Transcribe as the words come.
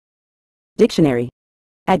Dictionary.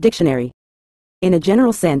 At dictionary. In a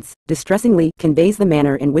general sense, distressingly conveys the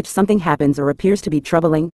manner in which something happens or appears to be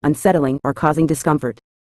troubling, unsettling, or causing discomfort.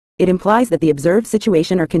 It implies that the observed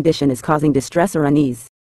situation or condition is causing distress or unease.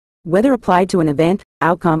 Whether applied to an event,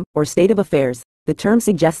 outcome, or state of affairs, the term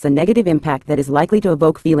suggests a negative impact that is likely to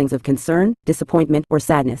evoke feelings of concern, disappointment, or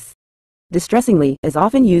sadness. Distressingly is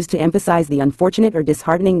often used to emphasize the unfortunate or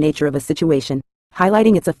disheartening nature of a situation,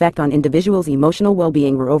 highlighting its effect on individuals' emotional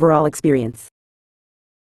well-being or overall experience.